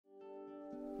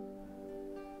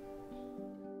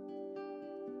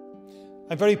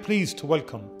I'm very pleased to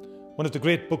welcome one of the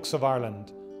great books of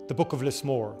Ireland, the Book of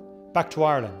Lismore, back to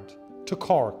Ireland, to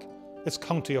Cork, its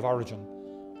county of origin,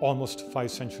 almost 5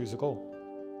 centuries ago.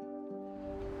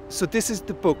 So this is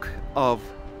the book of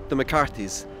the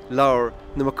McCarthys, Laur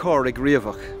na Macóraigh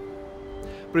Riamhach.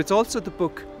 But it's also the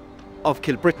book of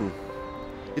Kilbrittain.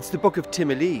 It's the book of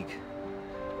Timoleague.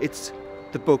 It's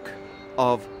the book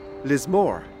of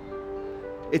Lismore.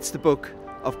 It's the book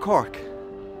of Cork.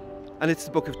 And it's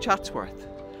the book of Chatsworth.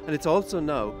 And it's also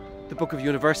now the book of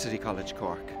University College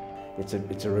Cork. It's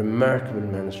a remarkable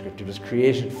manuscript. It was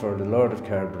created for the Lord of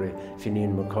Carbery,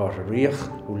 Finian Macóraigh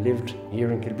Riamhach, who lived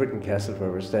here in Kilbrittain Castle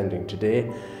where we're standing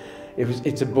today.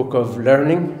 It's a book of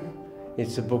learning,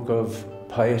 it's a book of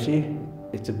piety,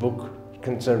 it's a book that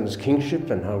concerns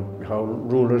kingship and how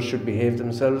rulers should behave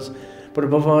themselves, but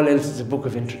above all else it's a book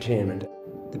of entertainment.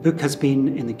 The book has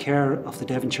been in the care of the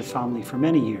Devonshire family for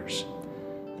many years,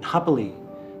 and happily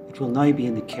it will now be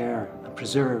in the care and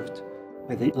preserved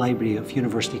by the Library of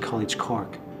University College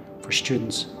Cork for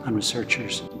students and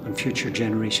researchers and future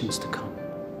generations to come.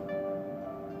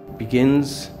 It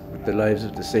begins with the lives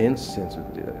of the saints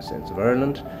of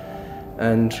Ireland,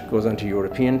 and goes on to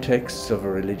European texts of a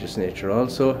religious nature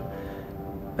also.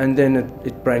 And then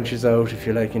it branches out, if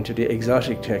you like, into the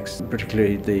exotic texts,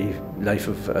 particularly the life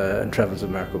of and travels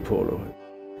of Marco Polo.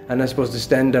 And I suppose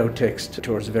the standout text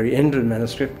towards the very end of the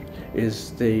manuscript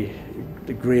is the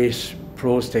great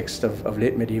prose text of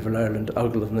late medieval Ireland,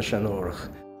 Ogul na Seanórach.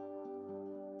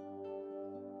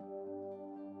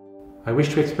 I wish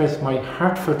to express my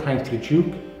heartfelt thanks to the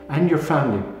Duke and your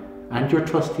family and your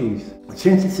trustees.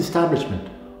 Since its establishment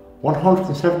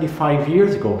 175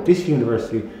 years ago, this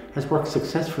university has worked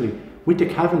successfully with the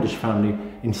Cavendish family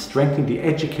in strengthening the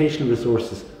educational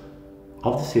resources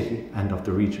of the city and of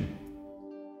the region.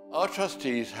 Our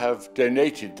trustees have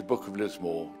donated the Book of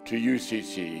Lismore to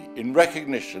UCC in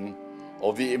recognition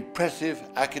of the impressive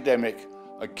academic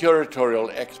and curatorial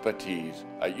expertise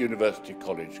at University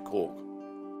College Cork.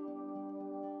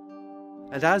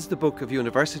 And as the book of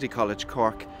University College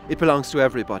Cork, it belongs to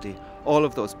everybody, all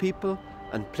of those people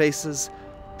and places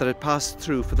that it passed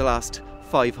through for the last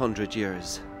 500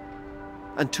 years.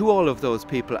 And to all of those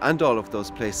people and all of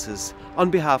those places, on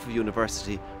behalf of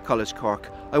University College Cork,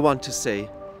 I want to say,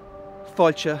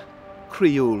 Fáilte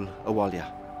Criúil Abhaile.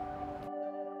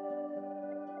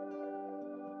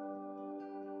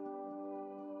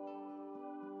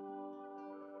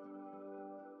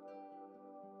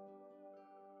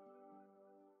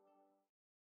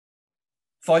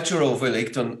 Fáilte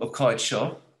Abhaile don Ócáid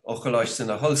Seo, ó Choláiste san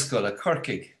na Hallscoile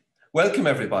Corcaigh. Welcome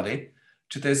everybody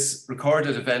to this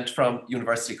recorded event from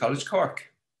University College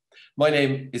Cork. My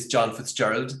name is John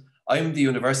Fitzgerald. I'm the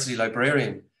University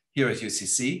Librarian here at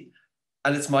UCC,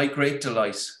 and it's my great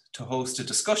delight to host a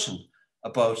discussion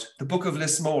about the Book of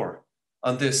Lismore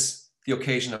on this, the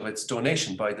occasion of its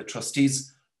donation by the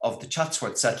trustees of the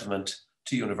Chatsworth settlement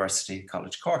to University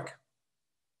College Cork.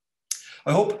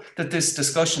 I hope that this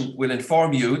discussion will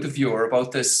inform you, the viewer,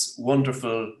 about this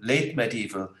wonderful late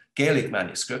medieval Gaelic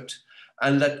manuscript,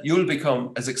 and that you'll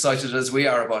become as excited as we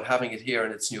are about having it here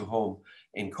in its new home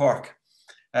in Cork.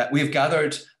 We've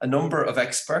gathered a number of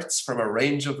experts from a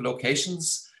range of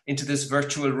locations into this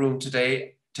virtual room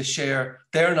today to share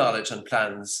their knowledge and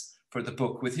plans for the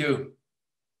book with you.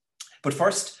 But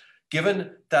first,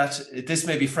 given that this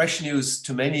may be fresh news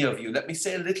to many of you, let me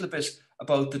say a little bit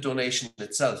about the donation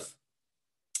itself.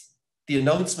 The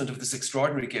announcement of this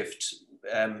extraordinary gift,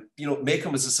 may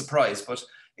come as a surprise, but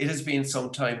it has been some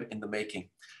time in the making.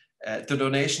 The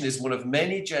donation is one of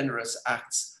many generous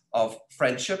acts of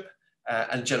friendship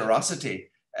and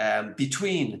generosity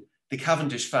between the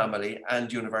Cavendish family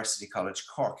and University College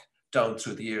Cork down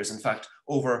through the years. In fact,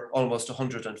 over almost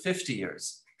 150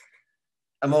 years.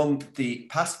 Among the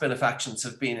past benefactions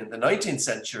have been in the 19th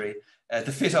century,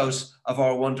 the fit out of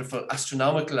our wonderful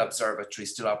astronomical observatory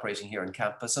still operating here on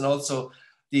campus, and also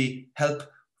the help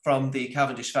from the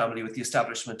Cavendish family with the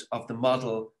establishment of the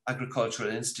Model Agricultural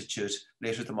Institute,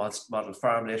 later the Model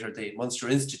Farm, later the Munster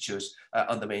Institute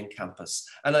on the main campus.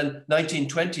 And in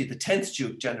 1920, the 10th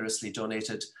Duke generously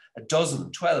donated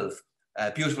 12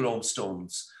 beautiful Ogham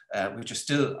stones, which are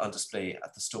still on display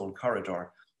at the Stone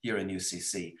Corridor here in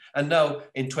UCC. And now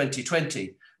in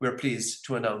 2020, we're pleased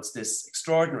to announce this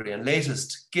extraordinary and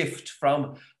latest gift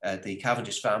from the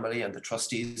Cavendish family and the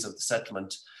trustees of the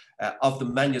settlement of the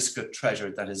manuscript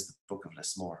treasure that is the Book of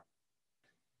Lismore.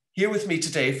 Here with me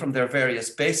today from their various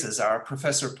bases are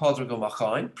Professor Pádraig Ó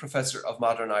Machain, Professor of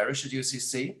Modern Irish at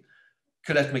UCC,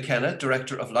 Colette McKenna,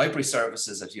 Director of Library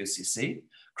Services at UCC,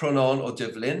 Cronán Ó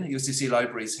Duibhlinn, UCC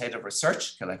Library's Head of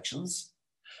Research Collections,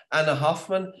 Anna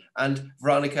Hoffman and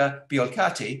Veronica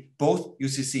Biolcati, both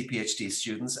UCC PhD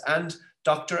students, and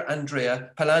Dr.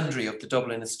 Andrea Palandri of the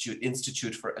Dublin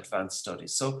Institute for Advanced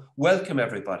Studies. So welcome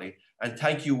everybody, and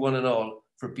thank you one and all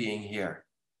for being here.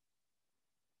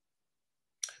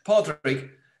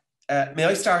 Padraig, may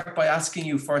I start by asking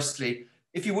you firstly,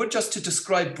 if you would just to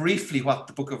describe briefly what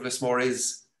the Book of Lismore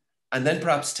is, and then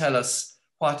perhaps tell us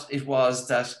what it was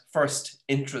that first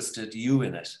interested you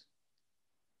in it.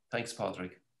 Thanks,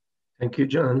 Padraig. Thank you,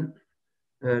 John.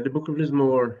 The Book of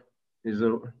Lismore is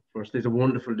a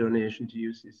wonderful donation to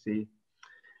UCC.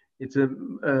 It's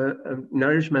an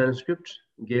Irish manuscript,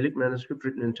 Gaelic manuscript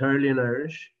written entirely in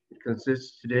Irish. It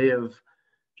consists today of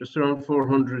just around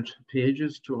 400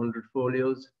 pages, 200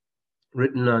 folios,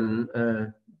 written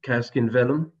on calfskin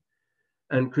vellum,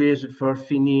 and created for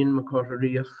Finin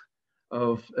McCarthy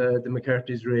of the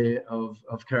McCarthy's Ray of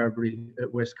Carberry,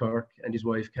 West Cork, and his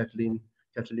wife Kathleen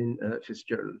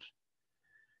Fitzgerald.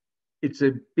 It's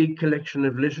a big collection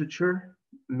of literature,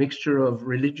 mixture of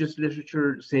religious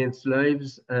literature, saints'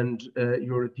 lives, and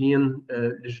European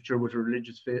literature with a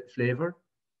religious flavor.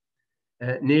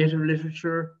 Native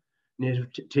literature, native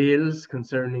tales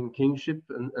concerning kingship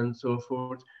and so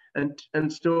forth,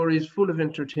 and stories full of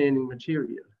entertaining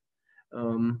material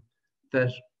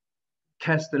that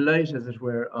cast the light, as it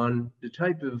were, on the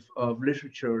type of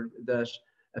literature that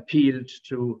appealed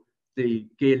to the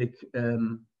Gaelic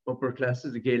upper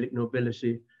classes, the Gaelic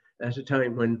nobility, at a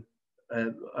time when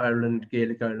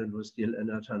Gaelic Ireland was still an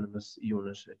autonomous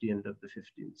unit at the end of the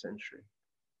 15th century.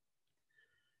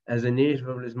 As a native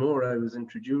of Lismore, I was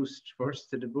introduced first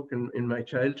to the book in my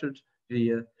childhood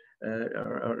via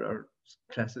our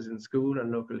classes in school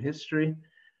and local history,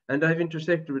 and I've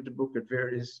intersected with the book at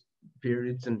various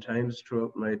periods and times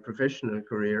throughout my professional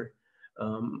career.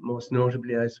 Most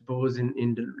notably, I suppose,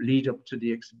 in the lead up to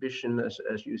the exhibition at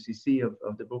UCC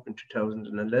of the book in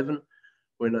 2011,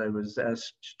 when I was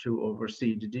asked to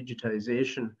oversee the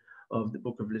digitization of the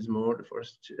Book of Lismore, the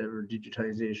first ever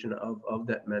digitization of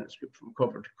that manuscript from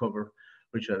cover to cover,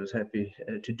 which I was happy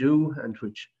to do, and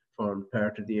which formed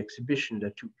part of the exhibition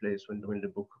that took place when the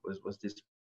book was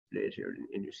displayed here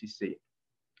in UCC.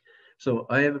 So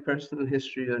I have a personal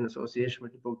history and association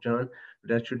with the book, John, but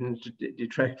that shouldn't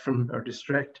detract from or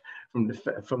distract from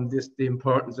the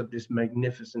importance of this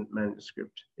magnificent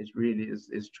manuscript. It really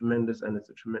is tremendous, and it's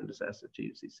a tremendous asset to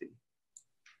UCC.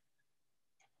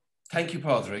 Thank you,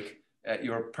 Padraig.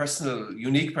 Your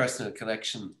unique personal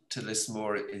connection to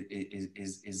Lismore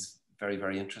is very,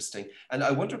 very interesting. And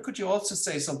I wonder, could you also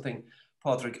say something,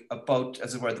 Padraig, about,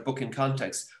 as it were, the book in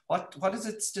context? What is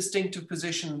its distinctive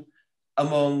position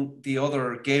among the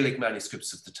other Gaelic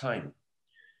manuscripts of the time?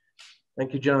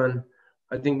 Thank you, John.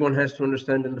 I think one has to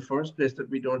understand in the first place that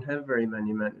we don't have very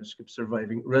many manuscripts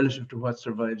surviving relative to what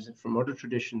survives from other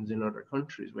traditions in other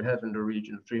countries. We have in the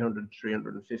region of 300 to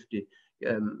 350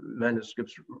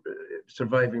 manuscripts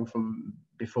surviving from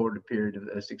before the period of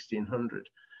 1600.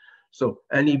 So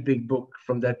any big book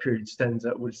from that period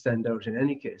will stand out in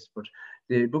any case. But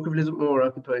the Book of Lismore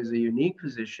occupies a unique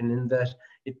position in that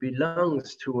it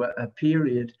belongs to a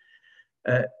period,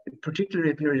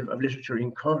 particularly a period of literature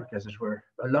in Cork, as it were,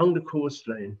 along the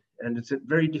coastline. And it's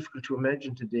very difficult to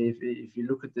imagine today if you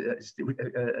look at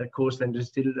a coastline that is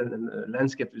still, and a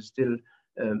landscape that is still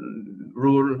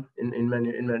rural in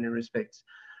many respects.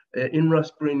 In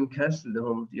Rossbreen Castle, the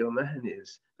home of the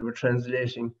O'Mahaneys, they were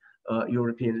translating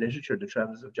European literature, the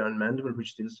Travels of John Mandeville,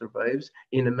 which still survives,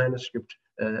 in a manuscript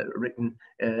written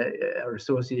or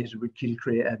associated with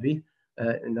Kilcrea Abbey,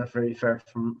 and not very far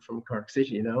from Cork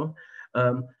City, you know.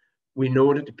 We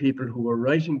know that the people who were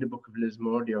writing the Book of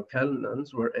Lismore, the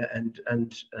O'Callaghan's,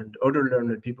 and other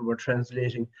learned people were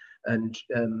translating and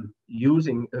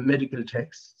using medical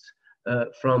texts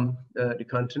from the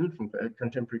continent, from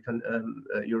contemporary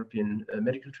European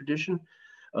medical tradition.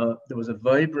 There was a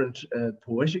vibrant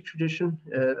poetic tradition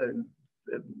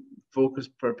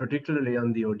focused particularly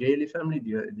on the O'Daly family,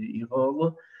 the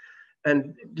Ivalwa.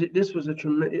 And this was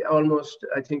almost,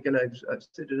 I think, and I've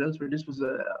said it elsewhere, this was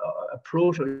a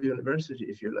proto-university,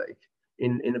 if you like,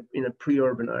 in a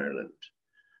pre-urban Ireland.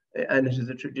 And it is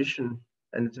a tradition,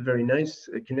 and it's a very nice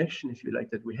connection, if you like,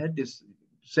 that we had this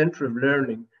centre of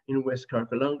learning in West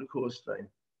Cork along the coastline,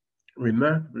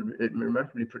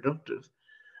 remarkably productive.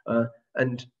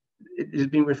 And it is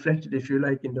being reflected, if you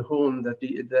like, in the home that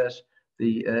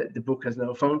the book has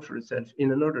now found for itself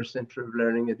in another centre of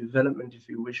learning, a development, if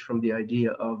you wish, from the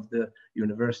idea of the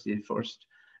university first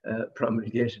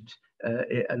promulgated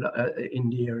in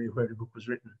the area where the book was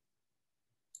written.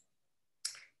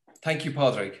 Thank you,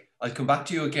 Padraig. I'll come back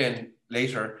to you again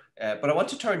later. But I want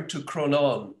to turn to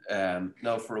Cronan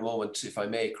now for a moment, if I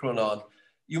may. Cronan,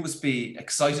 you must be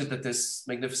excited that this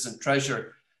magnificent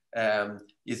treasure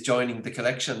is joining the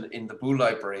collection in the Bull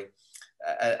Library.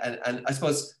 And I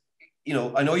suppose, you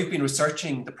know, I know you've been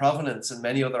researching the provenance and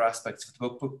many other aspects of the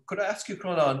book, but could I ask you,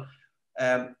 Cronan,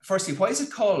 firstly, why is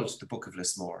it called the Book of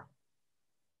Lismore?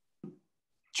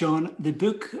 John, the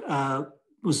book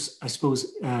was, I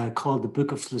suppose, called the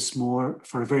Book of Lismore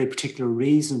for a very particular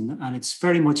reason, and it's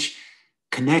very much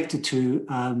connected to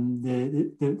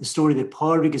the story that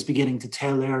Padraig is beginning to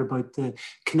tell there about the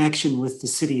connection with the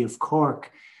city of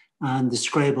Cork and the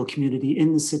scribal community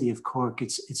in the city of Cork.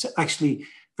 It's actually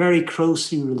very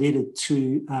closely related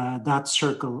to that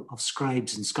circle of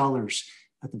scribes and scholars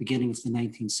at the beginning of the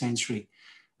 19th century.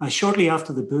 Shortly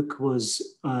after the book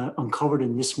was uncovered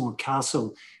in Lismore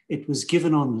Castle, it was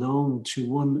given on loan to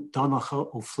one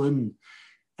Donogha O'Flynn,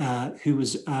 who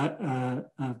was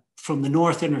from the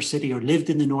North Inner City, or lived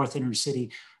in the North Inner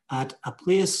City, at a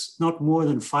place not more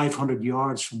than 500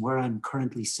 yards from where I'm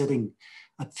currently sitting,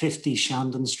 at 50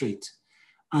 Shandon Street.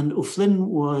 And O'Flynn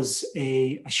was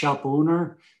a shop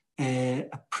owner, a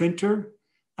printer,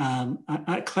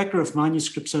 a collector of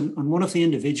manuscripts, and one of the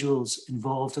individuals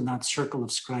involved in that circle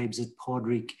of scribes that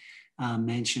Padraig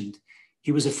mentioned.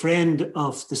 He was a friend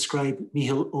of the scribe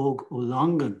Michael Og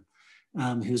O'Longan,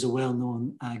 who's a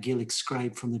well-known Gaelic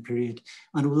scribe from the period.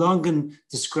 And O'Longan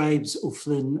describes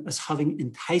O'Flynn as having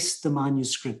enticed the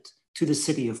manuscript to the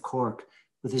city of Cork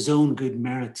with his own good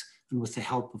merit and with the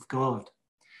help of God.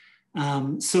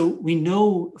 So we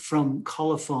know from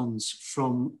colophons,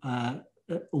 from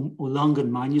O'Longan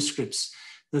manuscripts,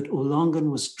 that O'Longan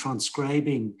was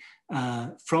transcribing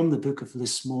from the Book of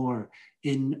Lismore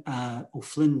in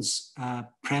O'Flynn's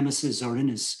premises, or in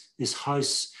his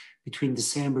house, between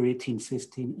December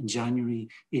 1815 and January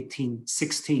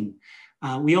 1816.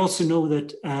 We also know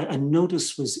that a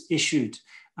notice was issued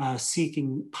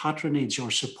seeking patronage or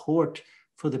support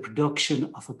for the production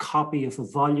of a copy of a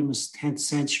voluminous 10th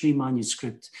century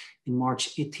manuscript in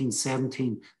March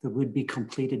 1817 that would be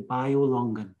completed by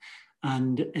O'Longan.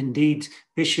 And indeed,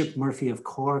 Bishop Murphy of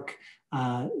Cork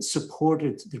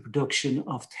supported the production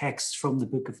of texts from the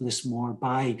Book of Lismore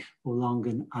by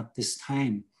O'Longan at this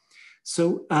time.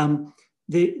 So during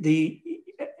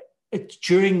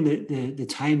the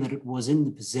time that it was in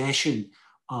the possession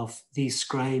of these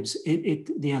scribes,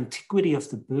 the antiquity of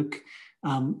the book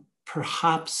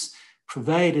perhaps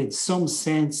provided some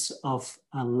sense of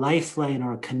a lifeline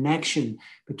or a connection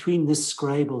between this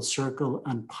scribal circle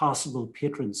and possible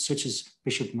patrons such as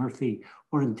Bishop Murphy,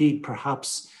 or indeed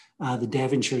perhaps the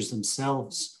Devonshires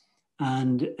themselves.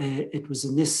 And it was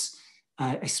in this,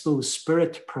 I suppose,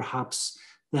 spirit perhaps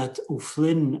that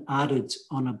O'Flynn added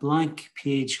on a blank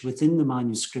page within the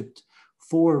manuscript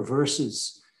 4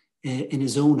 verses in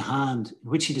his own hand, in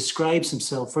which he describes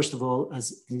himself, first of all,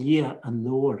 as Lia and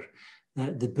Lor,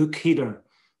 the book healer,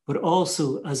 but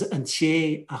also as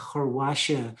Antie a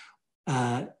Chorwasha,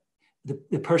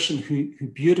 the person who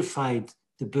beautified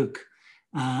the book.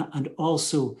 And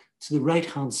also to the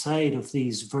right-hand side of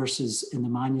these verses in the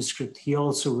manuscript, he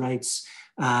also writes,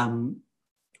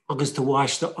 Agus to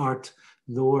wash the art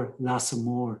Lor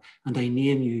Lassamore, and I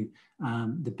name you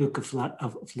the Book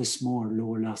of Lismore,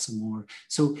 Lor Lassamore.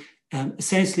 So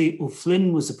essentially,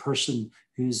 O'Flynn was a person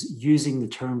who's using the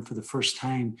term for the first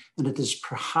time, and it is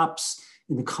perhaps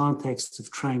in the context of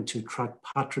trying to attract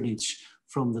patronage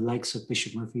from the likes of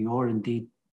Bishop Murphy, or indeed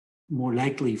more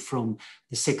likely from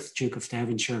the 6th Duke of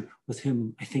Devonshire, with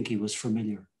whom I think he was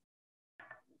familiar.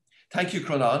 Thank you,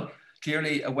 Cronan.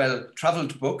 Clearly a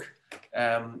well-travelled book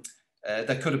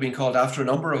that could have been called after a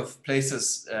number of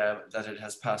places that it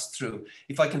has passed through.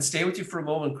 If I can stay with you for a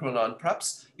moment, Cronan,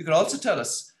 perhaps you could also tell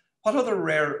us what other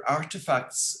rare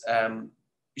artefacts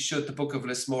should the Book of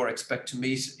Lismore expect to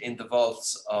meet in the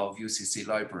vaults of UCC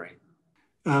Library?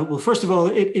 Well, first of all,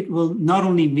 it will not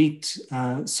only meet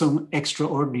some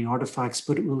extraordinary artifacts,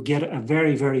 but it will get a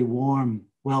very, very warm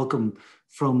welcome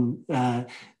from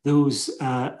those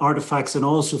artifacts, and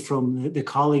also from the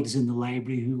colleagues in the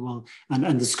library who will,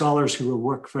 and the scholars who will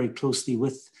work very closely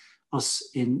with us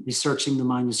in researching the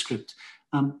manuscript.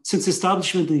 Since the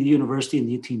establishment of the university in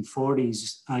the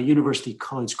 1840s, University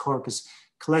College Cork has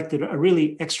collected a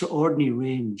really extraordinary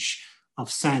range of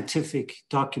scientific,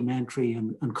 documentary,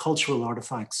 and cultural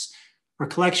artifacts. Our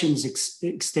collections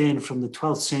extend from the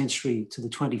 12th century to the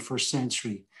 21st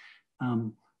century.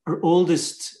 Our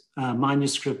oldest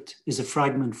manuscript is a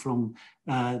fragment from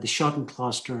the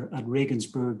Schottenkloster at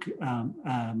Regensburg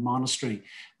Monastery,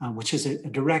 which has a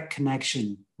direct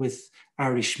connection with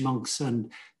Irish monks.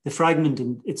 And The fragment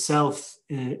in itself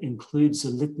includes a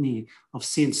litany of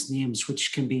saints' names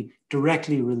which can be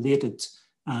directly related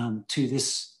to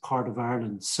this part of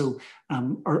Ireland. So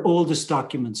our oldest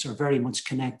documents are very much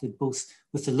connected both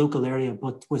with the local area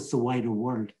but with the wider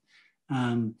world.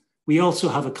 We also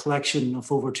have a collection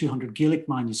of over 200 Gaelic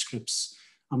manuscripts,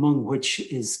 among which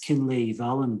is Kinlay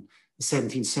Vallon, a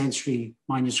 17th century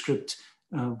manuscript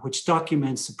which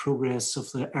documents the progress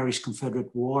of the Irish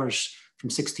Confederate Wars from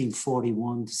 1641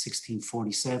 to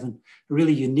 1647. A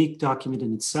really unique document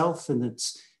in itself, and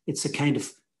it's a kind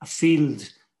of a field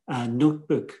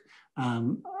notebook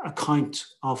account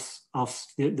of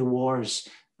the wars.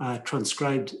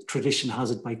 Transcribed tradition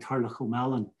has it by Tarlach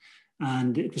O'Malley,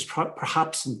 and it was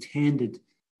perhaps intended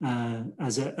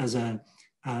as a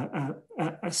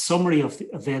summary of the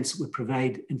events that would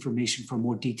provide information for a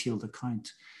more detailed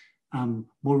account.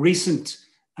 More recent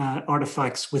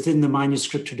artifacts within the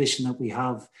manuscript tradition that we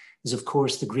have is, of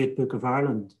course, the Great Book of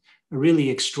Ireland, a really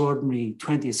extraordinary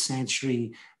 20th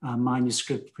century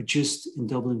manuscript produced in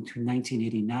Dublin between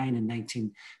 1989 and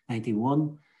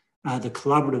 1991. The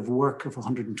collaborative work of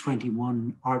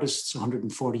 121 artists,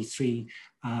 143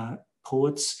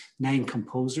 poets, 9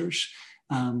 composers,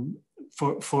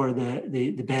 for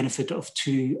the benefit of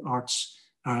 2 arts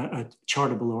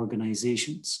charitable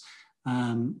organizations.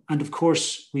 And of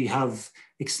course, we have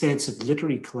extensive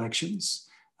literary collections,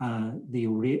 and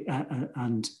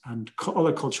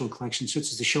other cultural collections,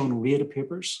 such as the Sean O'Reilly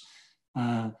papers,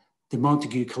 the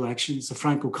Montague collections, the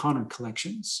Frank O'Connor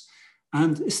collections,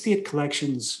 and estate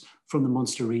collections from the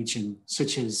Munster region,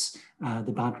 such as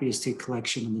the Bantry Estate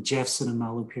collection and the Jeffson and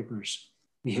Mallow papers.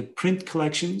 We have print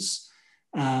collections,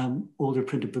 older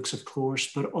printed books, of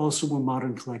course, but also more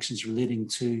modern collections relating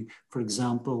to, for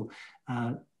example,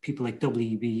 people like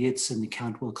W.E.B. Yeats and the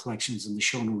Cantwell collections and the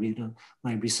Sean O'Reilly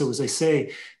Library. So as I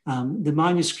say, the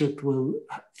manuscript will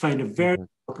find a very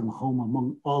welcome home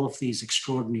among all of these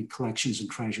extraordinary collections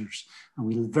and treasures. And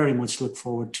we very much look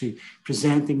forward to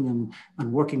presenting them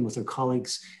and working with our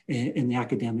colleagues in the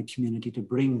academic community to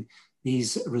bring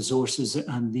these resources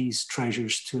and these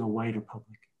treasures to a wider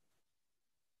public.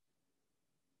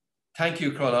 Thank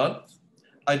you, Cronan.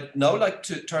 I'd now like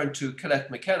to turn to Colette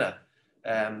McKenna,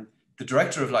 the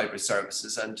Director of Library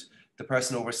Services and the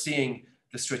person overseeing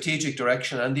the strategic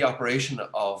direction and the operation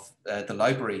of the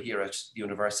library here at the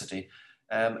university.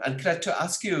 And Colette, to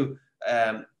ask you,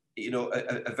 a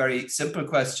very simple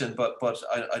question, but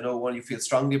I know one you feel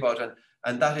strongly about,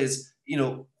 and that is,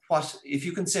 what, if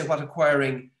you can say what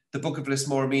acquiring the Book of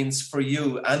Lismore means for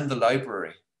you and the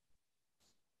library.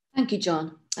 Thank you,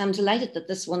 John. I'm delighted that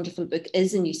this wonderful book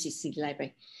is in UCC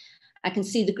Library. I can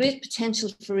see the great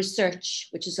potential for research,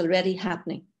 which is already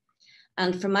happening.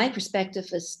 And from my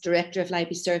perspective as Director of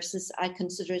Library Services, I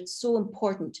consider it so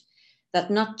important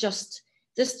that not just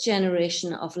this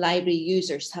generation of library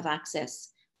users have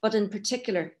access, but in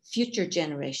particular, future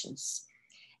generations.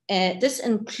 This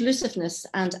inclusiveness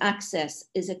and access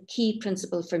is a key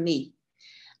principle for me,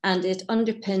 and it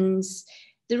underpins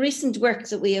the recent work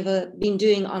that we have been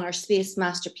doing on our space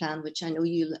master plan, which I know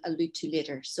you'll allude to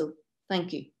later. So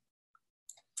thank you.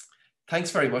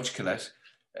 Thanks very much, Colette.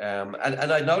 And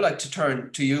I'd now like to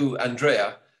turn to you,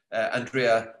 Andrea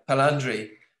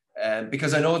Palandri,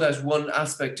 because I know that one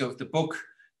aspect of the book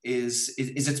is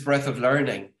its breadth of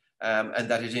learning, and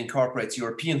that it incorporates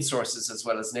European sources as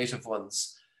well as native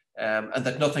ones, and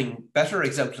that nothing better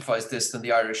exemplifies this than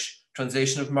the Irish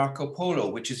translation of Marco Polo,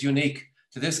 which is unique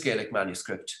to this Gaelic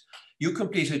manuscript. You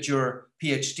completed your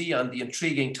PhD on the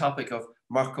intriguing topic of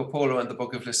Marco Polo and the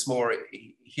Book of Lismore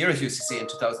here at UCC in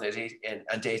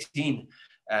 2018,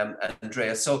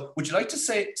 Andrea. So would you like to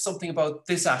say something about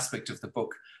this aspect of the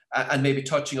book and maybe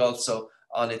touching also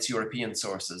on its European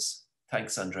sources?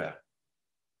 Thanks, Andrea.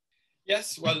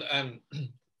 Yes, well,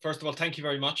 first of all, thank you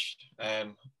very much.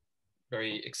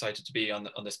 Very excited to be on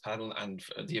this panel, and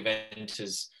the event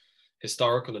is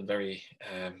historical and very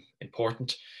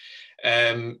important.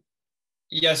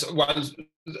 Yes, well,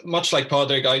 much like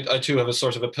Padraig, I too have a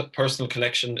sort of a personal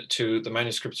connection to the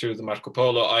manuscript through the Marco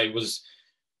Polo. I was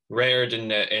reared in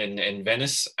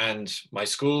Venice, and my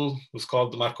school was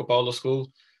called the Marco Polo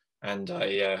School, and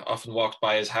I often walked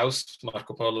by his house,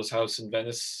 Marco Polo's house in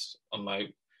Venice, on my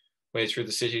way through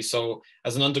the city. So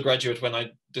as an undergraduate, when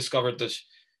I discovered that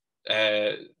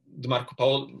the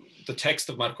text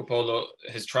of Marco Polo,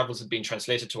 his travels had been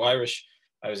translated to Irish,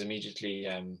 I was immediately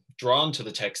drawn to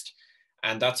the text.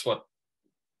 And that's what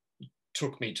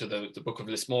took me to the Book of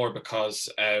Lismore, because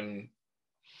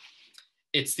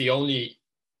it's the only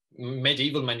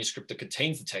medieval manuscript that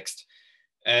contains the text.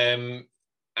 And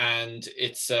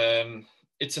it's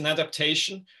an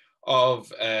adaptation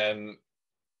of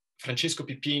Francisco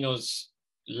Pipino's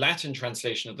Latin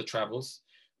translation of the Travels,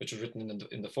 which was written in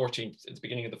the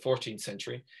beginning of the 14th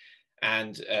century.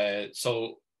 And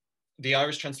so the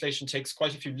Irish translation takes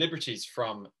quite a few liberties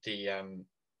from the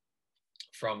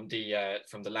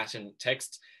Latin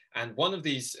text. And one of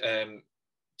these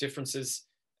differences,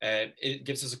 it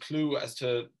gives us a clue as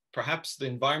to perhaps the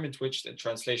environment which the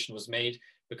translation was made,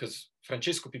 because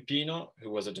Francisco Pipino, who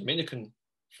was a Dominican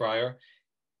friar,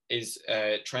 is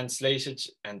translated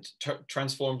and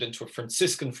transformed into a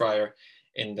Franciscan friar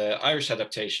in the Irish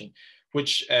adaptation,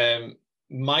 which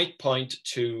might point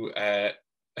to a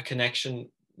connection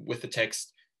with the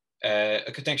text,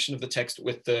 a connection of the text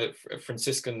with the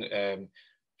Franciscan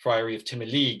friary of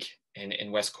Timoleague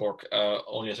in West Cork,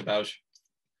 only at about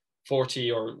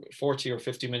 40 or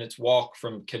 50 minutes walk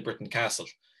from Kilbrittain Castle.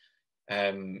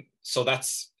 So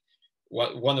that's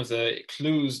one of the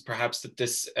clues, perhaps, that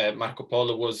this Marco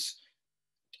Polo was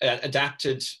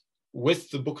adapted with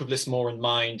the Book of Lismore in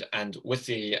mind and with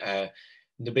the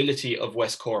nobility of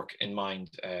West Cork in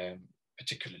mind,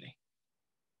 particularly.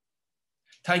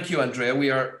 Thank you, Andrea.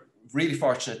 We are really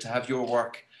fortunate to have your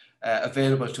work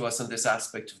available to us on this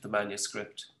aspect of the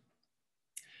manuscript.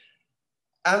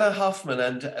 Anna Hoffman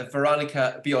and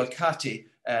Veronica Biolcati,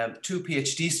 two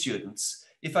PhD students.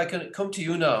 If I can come to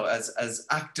you now as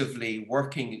actively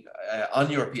working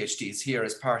on your PhDs here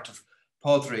as part of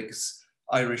Padraig's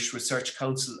Irish Research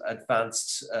Council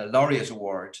Advanced Laureate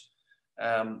Award.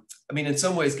 I mean, in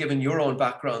some ways, given your own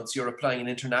backgrounds, you're applying an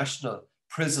international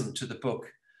prism to the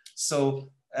book. So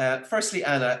firstly,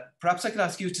 Anna, perhaps I could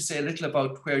ask you to say a little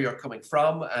about where you're coming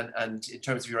from and in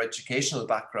terms of your educational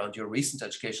background, your recent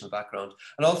educational background,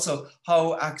 and also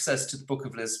how access to the Book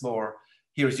of Lismore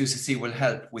here at UCC will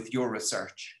help with your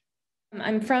research.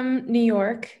 I'm from New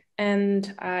York,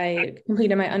 and I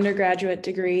completed my undergraduate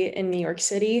degree in New York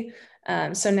City.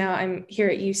 So now I'm here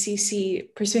at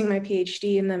UCC pursuing my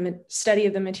PhD in the study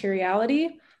of the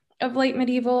materiality of late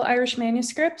medieval Irish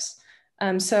manuscripts.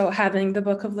 So having the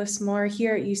Book of Lismore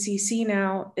here at UCC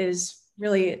now is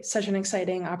really such an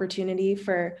exciting opportunity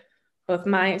for both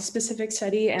my specific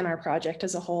study and our project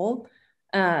as a whole,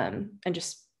 and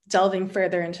just delving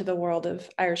further into the world of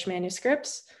Irish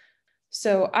manuscripts.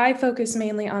 So I focus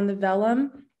mainly on the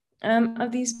vellum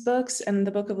of these books and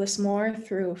the Book of Lismore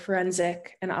through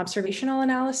forensic and observational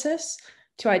analysis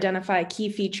to identify key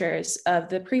features of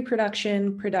the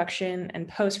pre-production, production, and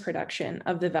post-production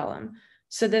of the vellum.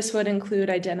 So this would include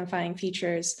identifying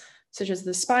features such as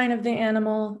the spine of the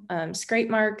animal, scrape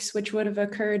marks, which would have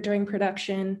occurred during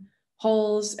production,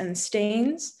 holes and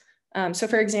stains. So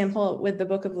for example, with the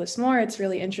Book of Lismore, it's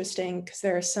really interesting because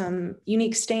there are some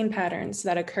unique stain patterns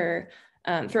that occur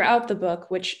throughout the book,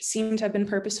 which seem to have been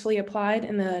purposefully applied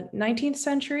in the 19th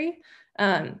century.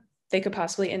 They could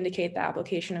possibly indicate the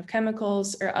application of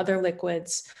chemicals or other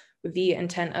liquids with the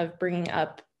intent of bringing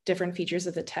up different features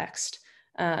of the text.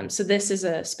 So this is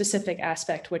a specific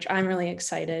aspect which I'm really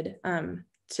excited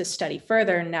to study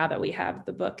further now that we have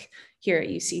the book here at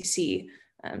UCC.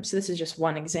 So this is just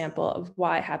one example of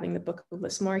why having the Book of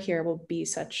Lismore here will be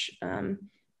such an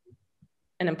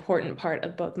important part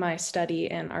of both my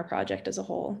study and our project as a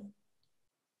whole.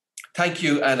 Thank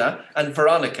you, Anna. And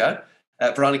Veronica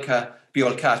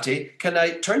Biolcati, can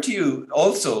I turn to you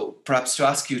also perhaps to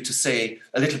ask you to say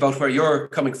a little about where you're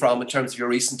coming from in terms of your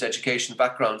recent education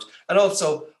background, and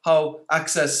also how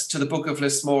access to the Book of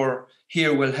Lismore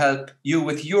here will help you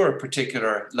with your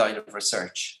particular line of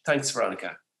research. Thanks,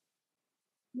 Veronica.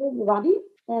 Hello, everybody.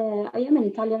 I am an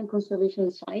Italian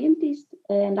conservation scientist,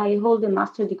 and I hold a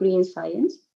master's degree in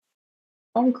science.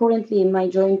 I'm currently in my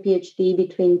joint PhD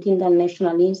between Tyndall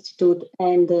National Institute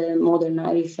and Modern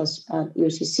Irish at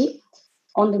UCC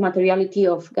on the materiality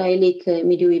of Gaelic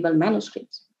medieval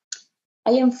manuscripts.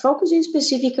 I am focusing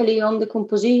specifically on the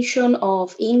composition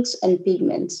of inks and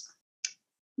pigments.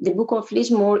 The Book of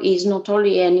Lismore is not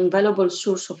only an invaluable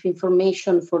source of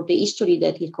information for the history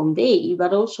that it conveys,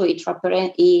 but also it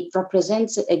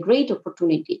represents a great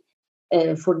opportunity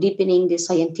for deepening the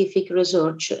scientific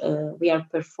research we are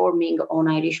performing on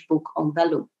Irish Book on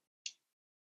Vellum.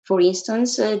 For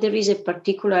instance, there is a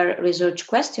particular research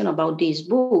question about this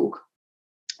book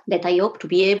that I hope to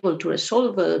be able to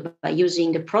resolve by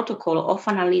using the protocol of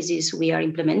analysis we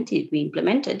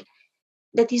implemented.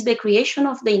 That is the creation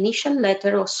of the initial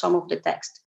letter of some of the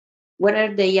text,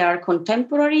 whether they are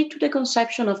contemporary to the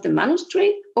conception of the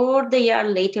manuscript or they are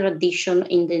later addition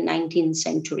in the 19th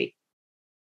century.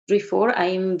 Therefore, I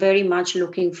am very much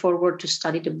looking forward to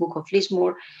study the Book of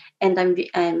Lismore, and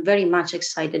I'm very much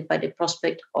excited by the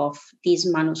prospect of this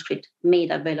manuscript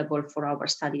made available for our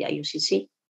study at UCC.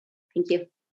 Thank you.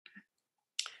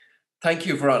 Thank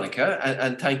you, Veronica,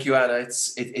 and thank you, Anna.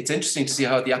 It's interesting to see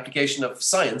how the application of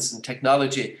science and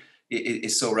technology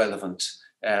is so relevant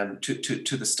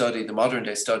to the study, the modern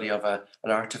day study of an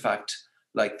artifact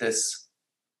like this.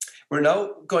 We're now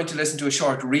going to listen to a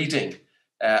short reading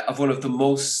of one of the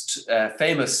most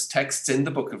famous texts in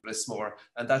the Book of Lismore,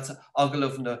 and that's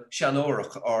Agalav na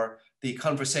Seanórach, or the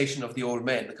Conversation of the Old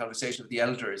Men, the Conversation of the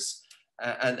Elders.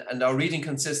 And our reading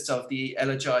consists of the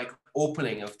elegiac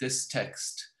opening of this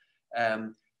text.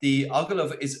 The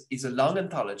Agalav is a long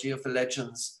anthology of the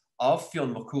legends of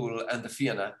Fionn McCool and the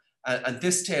Fianna, and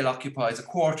this tale occupies a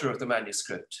quarter of the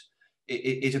manuscript.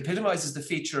 It epitomizes the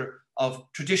feature of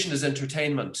tradition as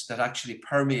entertainment that actually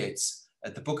permeates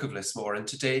the Book of Lismore. And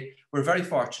today we're very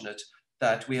fortunate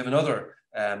that we have another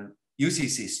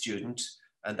UCC student,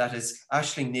 and that is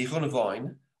Aisling Ní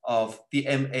Dhonnbháin of the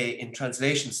MA in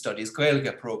Translation Studies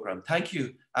Gaeilge program. Thank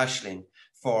you, Aisling,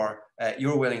 for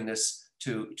your willingness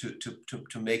to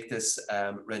make this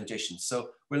rendition. So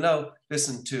we'll now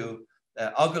listen to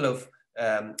Agalav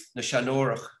na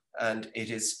Seanórach, and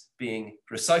it is being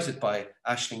recited by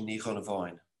Aisling Ní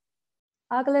Dhonnbháin.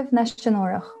 Agalav na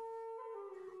Seanórach.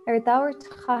 Dawrt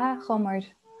chatha chomard,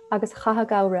 agus chatha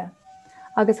gabhra,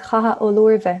 agus chatha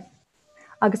ólorve,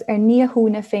 agus ní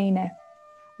húna féine.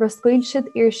 Roscuil siad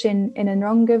iar sin in an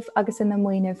rongah agus in an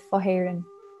muoineh fothéireann.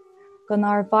 Gan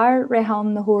ár bhar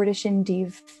réitham na hóra sin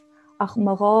díobh, ach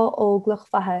má rá óglach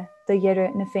fathe do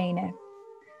dheire na féine.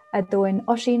 A dóin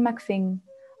Oisín mac Fing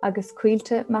agus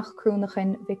cuilte mac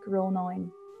crúnachan vic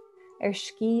rónáin.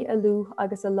 Scí a lú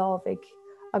agus a lámhaigh,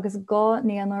 agus gá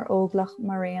néanar óglach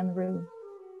mar réan rú.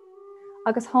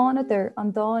 Agus hána dur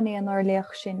an dá néanar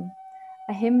léach sin,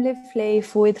 a himlih lé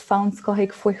fuid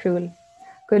fánscoigh fuichrúil,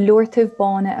 gur luirtih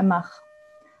bána amach.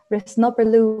 Ris nobber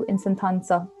lú in san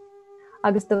tansa,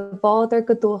 agus de bádar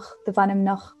go dúch de bhanim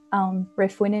nach ann ra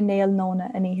fuine néal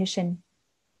nóna in ihe sin.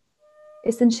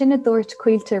 Is an sin a dúirt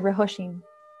cuilte ra Oisín,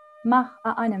 mach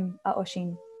a anim a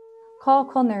Oisín.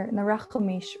 Cá conir na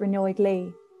rachomís rinneoig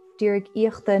lé, dúrig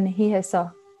íochta na hithe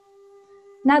sa.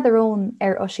 Nádar ón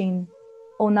Oisín,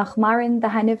 ó nach marin de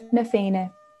hanibh na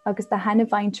féine agus de hanibh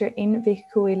vaintir in bhíh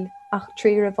cúil ach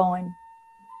trí ra bháin.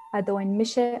 A dóin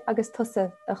mise agus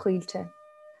tusa a chuilte,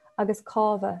 agus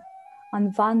cábha,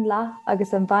 an bhan leath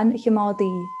agus an bhan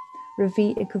chiamádaí, ra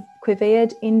bhí I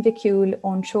cuimhéad in bhiciúil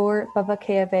ón seoir baba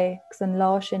céabh gus an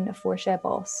lá sin a fuair sé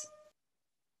bás.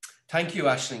 Thank you,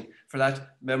 Aisling, for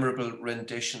that memorable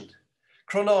rendition.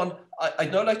 Cronan,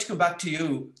 I'd now like to come back to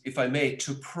you, if I may,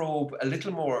 to probe a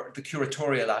little more the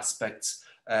curatorial aspects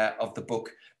of the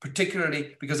book,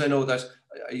 particularly because I know that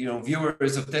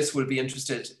viewers of this will be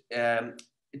interested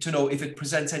to know if it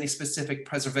presents any specific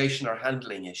preservation or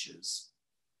handling issues.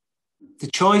 The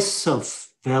choice of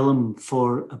vellum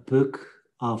for a book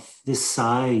of this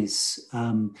size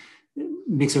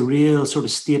makes a real sort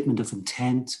of statement of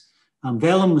intent.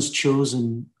 Vellum was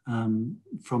chosen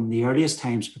from the earliest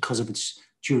times because of its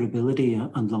durability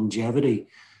and longevity.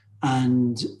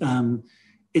 And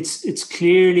it's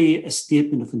clearly a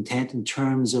statement of intent in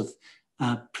terms of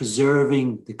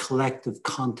preserving the collective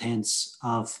contents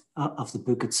of the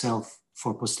book itself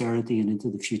for posterity and into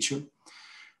the future.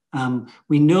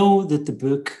 We know that the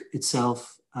book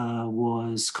itself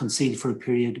was concealed for a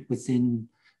period within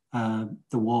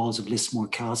the walls of Lismore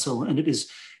Castle, and it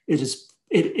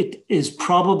is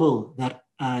probable that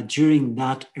during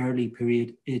that early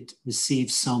period it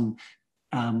received some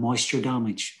moisture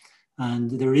damage,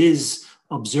 and there is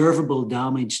observable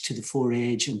damage to the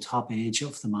foredge and top edge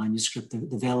of the manuscript.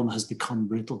 The vellum has become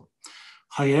brittle.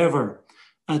 However,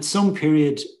 at some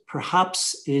period,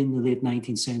 perhaps in the late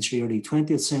 19th century, early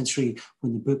 20th century,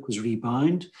 when the book was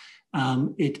rebound,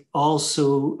 it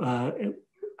also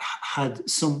had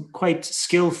some quite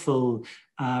skillful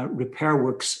repair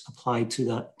works applied to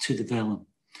the vellum.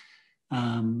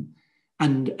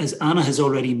 And as Anna has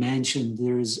already mentioned,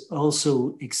 there is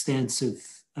also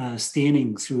extensive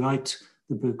staining throughout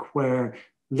the book where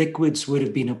liquids would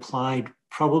have been applied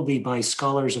probably by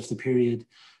scholars of the period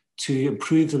to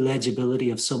improve the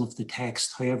legibility of some of the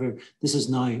text. However, this is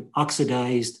now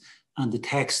oxidized and the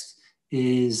text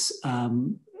is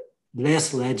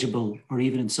less legible, or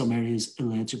even in some areas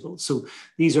illegible. So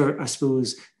these are, I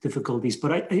suppose, difficulties.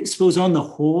 But I suppose on the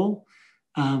whole,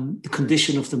 the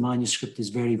condition of the manuscript is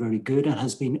very, very good and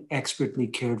has been expertly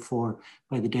cared for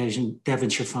by the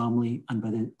Devonshire family and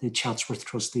by the Chatsworth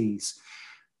trustees.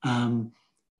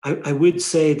 I would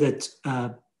say that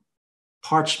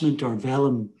parchment or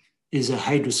vellum is a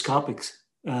hygroscopic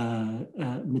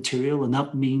material, and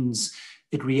that means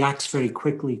it reacts very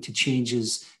quickly to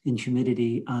changes in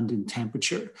humidity and in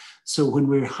temperature. So when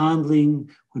we're handling,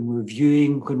 when we're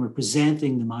viewing, when we're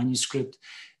presenting the manuscript,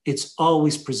 it's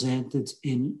always presented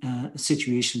in a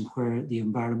situation where the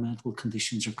environmental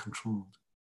conditions are controlled.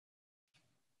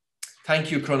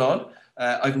 Thank you, Cronan.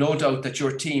 I've no doubt that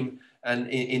your team and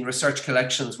in research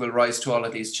collections will rise to all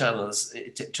of these channels,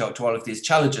 to all of these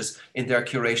challenges in their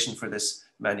curation for this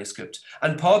manuscript.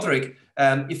 And Padraig,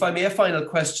 if I may, a final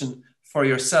question for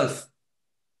yourself.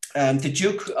 The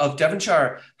Duke of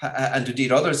Devonshire and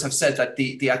indeed others have said that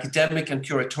the academic and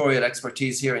curatorial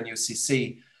expertise here in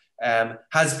UCC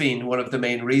has been one of the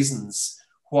main reasons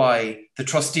why the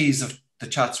trustees of the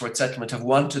Chatsworth settlement have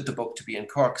wanted the book to be in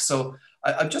Cork. So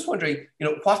I'm just wondering,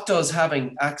 what does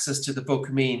having access to the book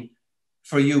mean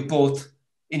for you both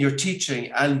in your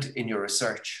teaching and in your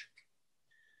research?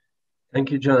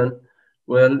 Thank you, John.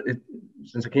 Well,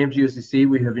 since I came to UCC,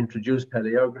 we have introduced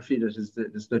paleography, that is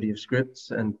the study of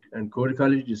scripts, and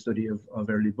codicology, the study of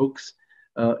early books,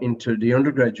 into the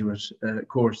undergraduate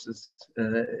courses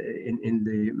in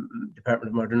the Department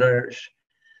of Modern Irish.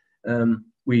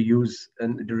 We use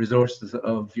the resources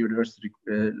of University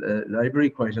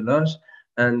Library quite a lot,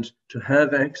 and to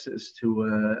have access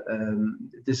to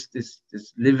this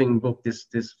living book, this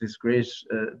great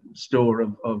store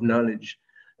of knowledge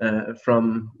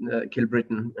from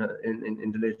Kilbrittain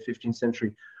in the late 15th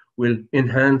century will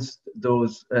enhance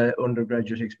those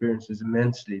undergraduate experiences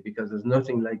immensely, because there's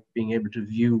nothing like being able to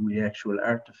view the actual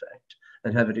artifact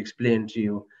and have it explained to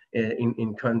you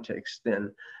in context.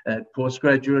 Then at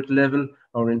postgraduate level,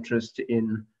 our interest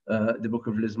in the Book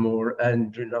of Lismore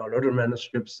and in all other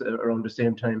manuscripts around the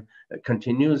same time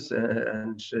continues,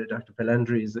 and Dr.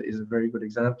 Pelandri is a very good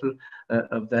example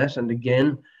of that. And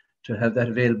again, to have that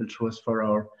available to us for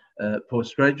our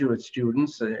postgraduate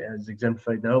students, as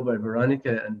exemplified now by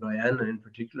Veronica and by Anna in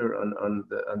particular on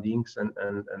the Inks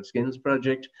and Skins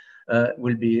project,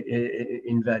 will be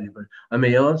invaluable. I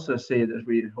may also say that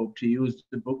we hope to use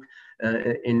the book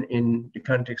in the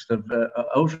context of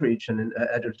outreach and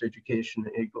adult education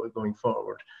going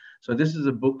forward. So this is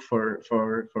a book for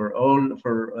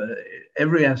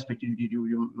every aspect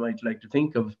you might like to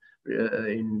think of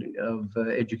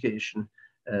education.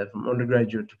 From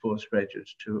undergraduate to postgraduate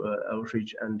to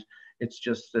outreach, and it's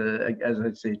just as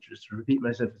I'd say, just to repeat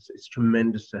myself, it's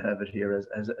tremendous to have it here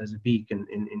as a beacon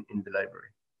in the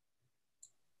library.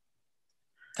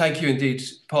 Thank you indeed,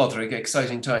 Padraig.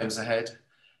 Exciting times ahead.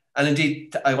 And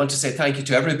indeed, I want to say thank you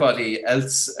to everybody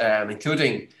else,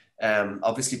 including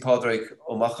obviously Padraig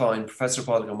O'Machine, Professor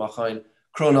Padraig O'Machine,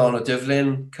 Cronan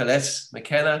O'Divlin, Colette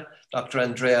McKenna, Dr.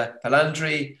 Andrea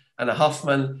Pelandri, Anna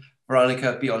Hoffman,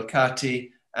 Veronica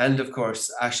Biolcati, and of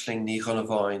course, Aisling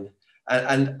Nichonavoin.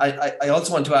 And I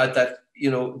also want to add that,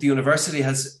 the university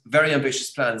has very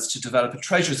ambitious plans to develop a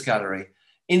treasures gallery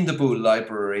in the Boole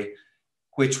Library,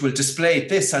 which will display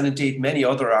this and indeed many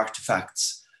other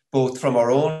artifacts, both from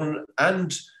our own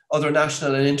and other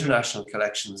national and international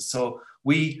collections. So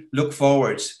we look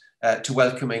forward to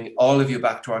welcoming all of you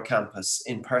back to our campus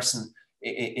in person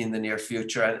in the near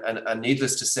future. And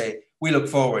needless to say, we look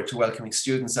forward to welcoming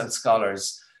students and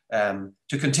scholars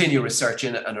to continue research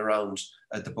in and around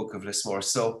the Book of Lismore.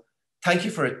 So thank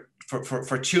you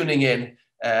for tuning in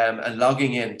and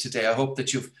logging in today. I hope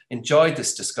that you've enjoyed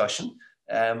this discussion,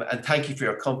 and thank you for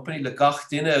your company. Le gach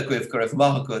dine a gwif goref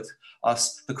mahagud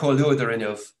as the coluder in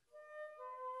of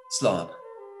Slán.